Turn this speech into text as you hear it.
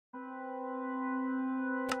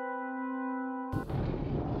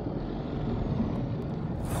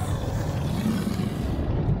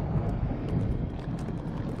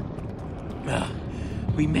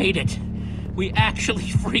We made it. We actually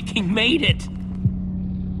freaking made it.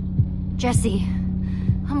 Jesse,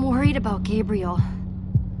 I'm worried about Gabriel.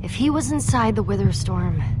 If he was inside the Wither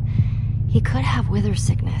Storm, he could have Wither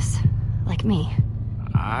sickness, like me.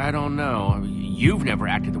 I don't know. You've never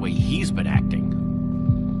acted the way he's been acting.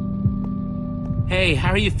 Hey,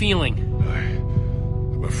 how are you feeling?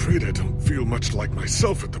 I'm afraid I don't feel much like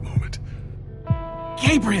myself at the moment.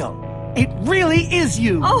 Gabriel! It really is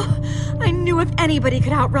you! Oh, I knew if anybody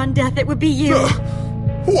could outrun death, it would be you.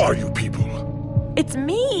 Who are you people? It's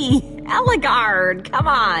me, Eligard. Come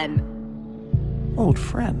on. Old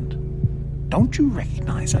friend, don't you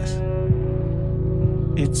recognize us?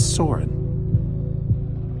 It's Soren.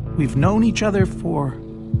 We've known each other for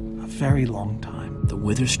a very long time. The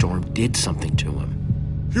Wither Storm did something to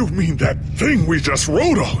him. You mean that thing we just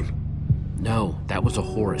rode on? No, that was a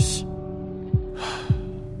horse.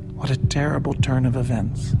 What a terrible turn of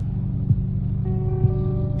events.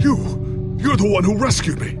 You're the one who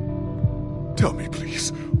rescued me. Tell me,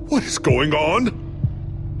 please, what is going on?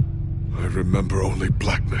 I remember only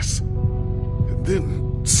blackness. And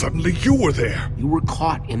then, suddenly you were there. You were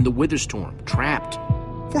caught in the Wither Storm, trapped.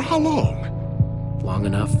 For how long? Long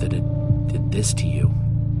enough that it did this to you.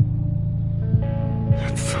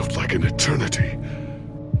 It felt like an eternity.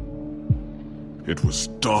 It was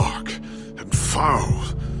dark and foul,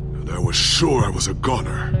 and I was sure I was a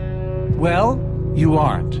goner. Well, you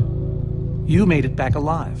aren't. You made it back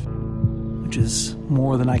alive, which is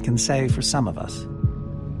more than I can say for some of us.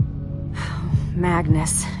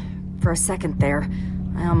 Magnus. For a second there,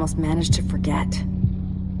 I almost managed to forget.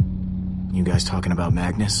 You guys talking about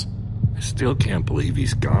Magnus? I still can't believe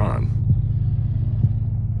he's gone.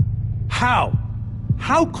 How?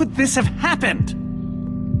 How could this have happened?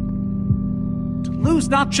 To lose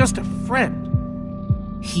not just a friend.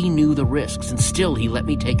 He knew the risks, and still he let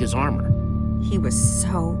me take his armor. He was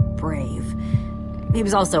so brave. He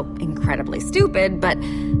was also incredibly stupid, but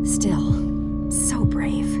still, so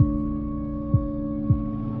brave.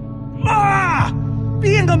 Ah!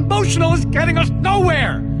 Being emotional is getting us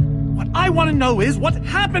nowhere! What I want to know is, what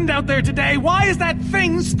happened out there today? Why is that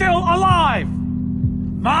thing still alive?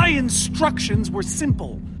 My instructions were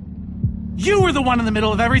simple. You were the one in the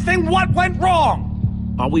middle of everything. What went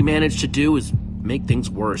wrong? All we managed to do is make things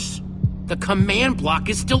worse. The command block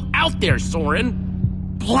is still out there, Soren.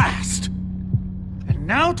 Blast! And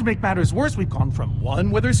now, to make matters worse, we've gone from 1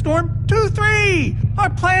 Wither Storm to 3! Our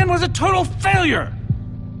plan was a total failure!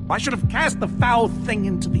 I should have cast the foul thing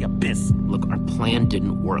into the abyss. Look, our plan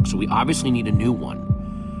didn't work, so we obviously need a new one.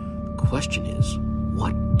 The question is,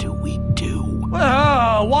 what do we do?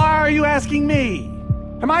 Well, why are you asking me?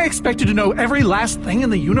 Am I expected to know every last thing in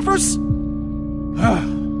the universe?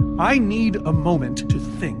 I need a moment to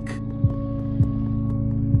think.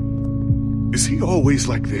 Is he always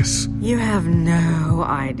like this? You have no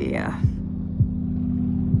idea.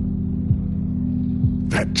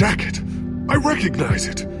 That jacket! I recognize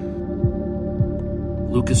it!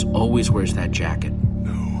 Lucas always wears that jacket.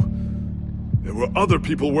 No. There were other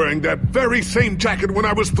people wearing that very same jacket when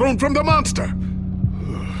I was thrown from the monster!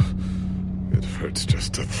 It hurts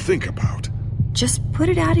just to think about. Just put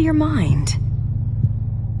it out of your mind.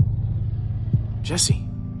 Jesse,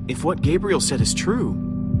 if what Gabriel said is true...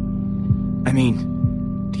 I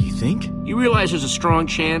mean, do you think? You realize there's a strong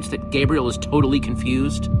chance that Gabriel is totally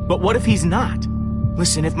confused? But what if he's not?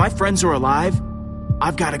 Listen, if my friends are alive,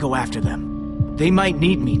 I've got to go after them. They might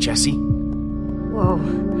need me, Jesse. Whoa.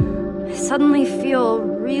 I suddenly feel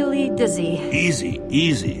really dizzy. Easy,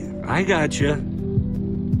 easy. I gotcha.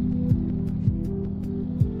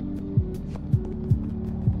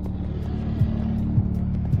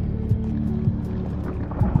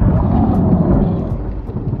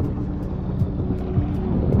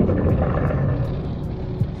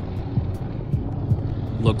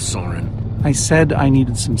 Look, Soren. I said I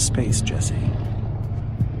needed some space, Jesse.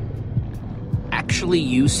 Actually,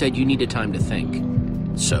 you said you needed time to think.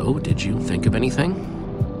 So, did you think of anything?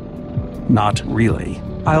 Not really.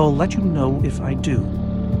 I'll let you know if I do.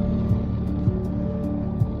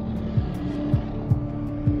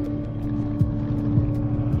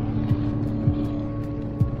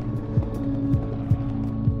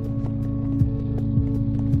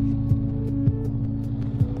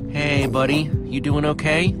 Hey, buddy. You doing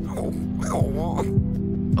okay?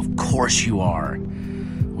 Of course you are.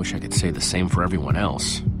 Wish I could say the same for everyone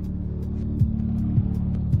else.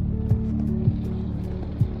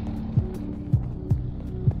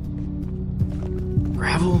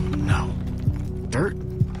 Gravel? No. Dirt?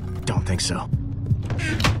 Don't think so.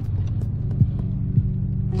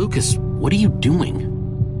 Lucas, what are you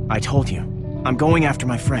doing? I told you. I'm going after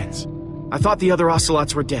my friends. I thought the other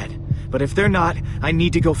ocelots were dead, but if they're not, I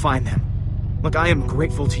need to go find them. Look, I am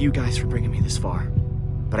grateful to you guys for bringing me this far,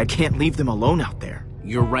 but I can't leave them alone out there.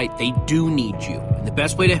 You're right, they do need you. And the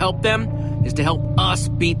best way to help them is to help us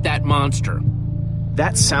beat that monster.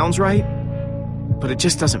 That sounds right, but it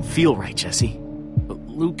just doesn't feel right, Jesse.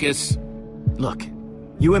 Lucas... Look,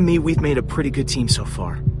 you and me, we've made a pretty good team so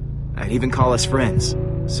far. I'd even call us friends,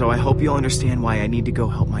 so I hope you'll understand why I need to go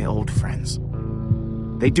help my old friends.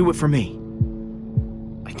 They do it for me.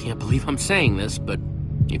 I can't believe I'm saying this, but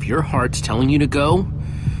if your heart's telling you to go,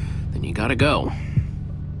 then you gotta go.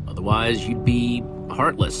 Otherwise, you'd be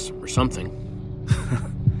heartless or something.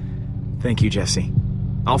 Thank you, Jesse.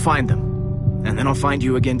 I'll find them, and then I'll find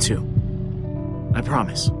you again too. I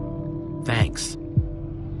promise. Thanks.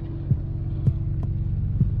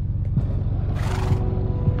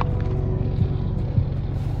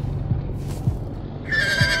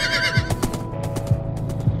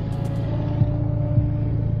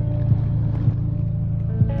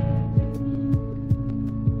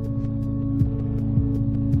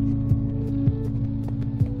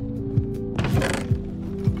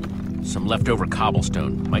 Some leftover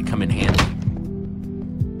cobblestone might come in handy.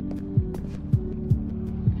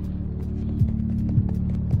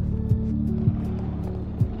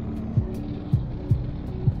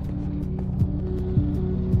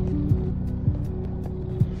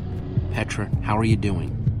 Petra, how are you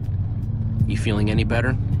doing? You feeling any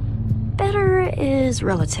better? Better is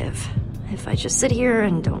relative. If I just sit here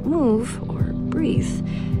and don't move or breathe,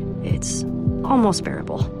 it's almost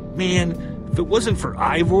bearable. Man, if it wasn't for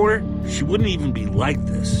Ivor, she wouldn't even be like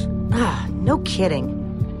this. No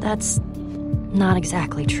kidding. That's not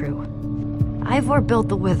exactly true. Ivor built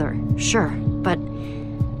the Wither, sure, but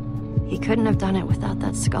he couldn't have done it without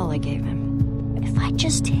that skull I gave him. If I'd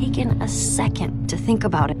just taken a second to think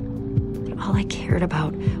about it, but all I cared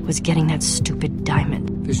about was getting that stupid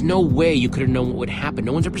diamond. There's no way you could have known what would happen.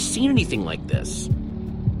 No one's ever seen anything like this.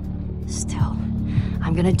 Still,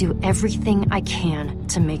 I'm gonna do everything I can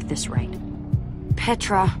to make this right.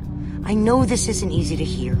 Petra, I know this isn't easy to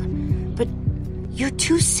hear, but you're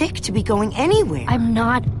too sick to be going anywhere. I'm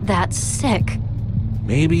not that sick.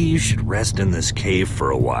 Maybe you should rest in this cave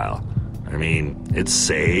for a while. I mean, it's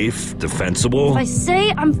safe, defensible. If I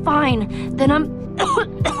say I'm fine, then I'm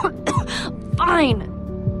fine.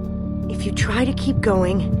 If you try to keep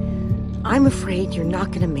going, I'm afraid you're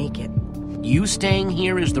not gonna make it. You staying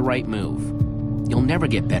here is the right move. You'll never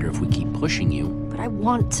get better if we keep pushing you. But I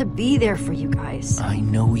want to be there for you guys. I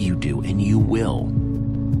know you do, and you will.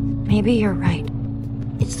 Maybe you're right.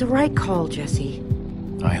 It's the right call, Jesse.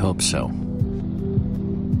 I hope so.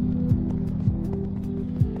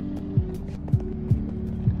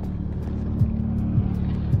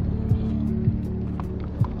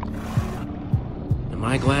 Am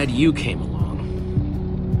I glad you came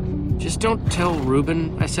along? Just don't tell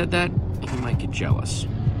Reuben I said that. He might get jealous.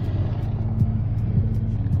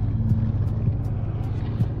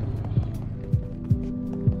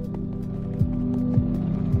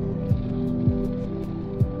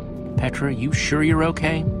 Petra, you sure you're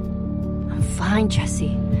okay? I'm fine,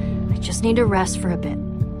 Jesse. I just need to rest for a bit.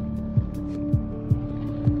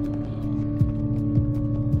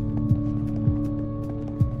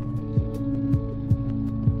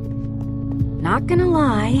 Not gonna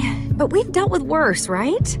lie, but we've dealt with worse,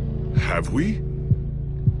 right? Have we?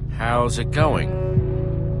 How's it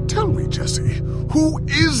going? Tell me, Jesse, who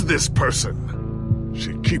is this person?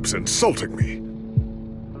 She keeps insulting me.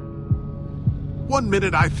 One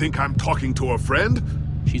minute I think I'm talking to a friend.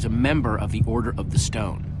 She's a member of the Order of the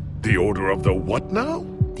Stone. The Order of the what now?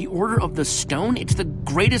 The Order of the Stone? It's the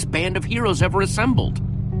greatest band of heroes ever assembled.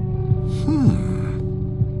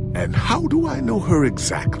 And how do I know her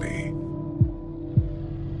exactly?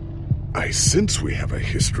 I sense we have a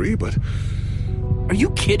history, but... Are you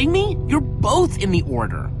kidding me? You're both in the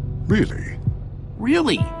Order. Really?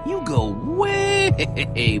 Really? You go way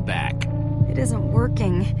back. It isn't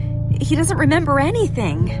working. He doesn't remember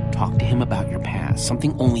anything. Talk to him about your past,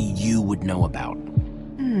 something only you would know about.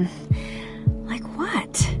 Like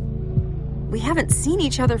what? We haven't seen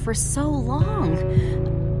each other for so long.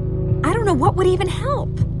 I don't know what would even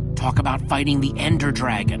help. Talk about fighting the Ender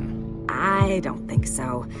Dragon. I don't think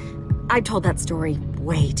so. I told that story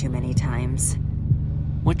way too many times.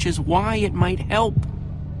 Which is why it might help.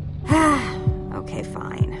 Okay,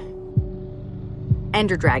 fine.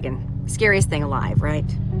 Ender Dragon. Scariest thing alive, right?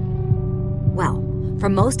 Well, for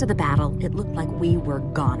most of the battle, it looked like we were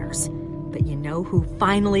goners. But you know who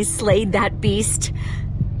finally slayed that beast?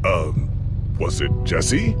 Was it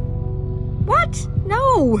Jesse? What?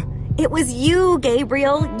 No! It was you,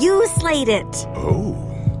 Gabriel. You slayed it. Oh.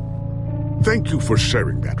 Thank you for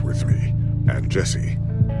sharing that with me. And Jesse,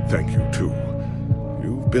 thank you too.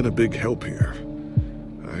 You've been a big help here.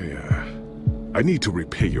 I need to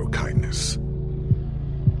repay your kindness.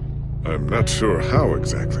 I'm not sure how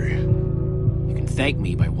exactly. You can thank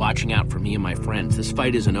me by watching out for me and my friends. This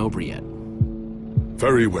fight isn't over yet.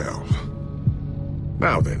 Very well.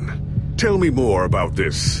 Now then, tell me more about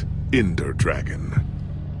this Ender Dragon.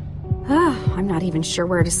 I'm not even sure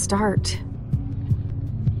where to start.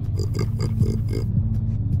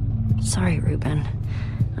 Sorry, Ruben.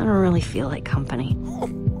 I don't really feel like company.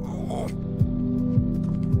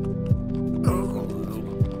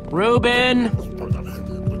 Ruben! Oh,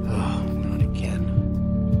 not again.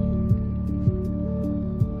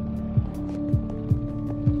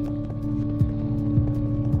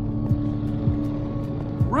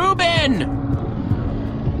 Ruben!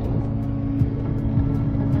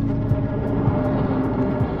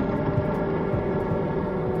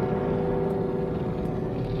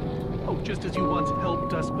 Oh, just as you once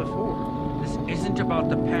helped us before. This isn't about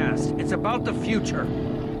the past, it's about the future.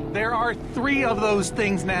 There are 3 of those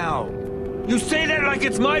things now. You say that like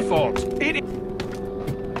it's my fault.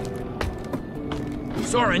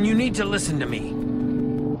 Soren, you need to listen to me.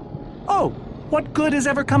 Oh, what good has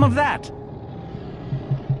ever come of that?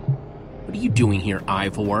 What are you doing here,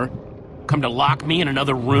 Ivor? Come to lock me in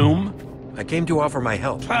another room? I came to offer my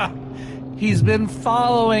help. Ha! He's been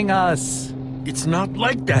following us. It's not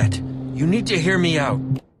like that. You need to hear me out.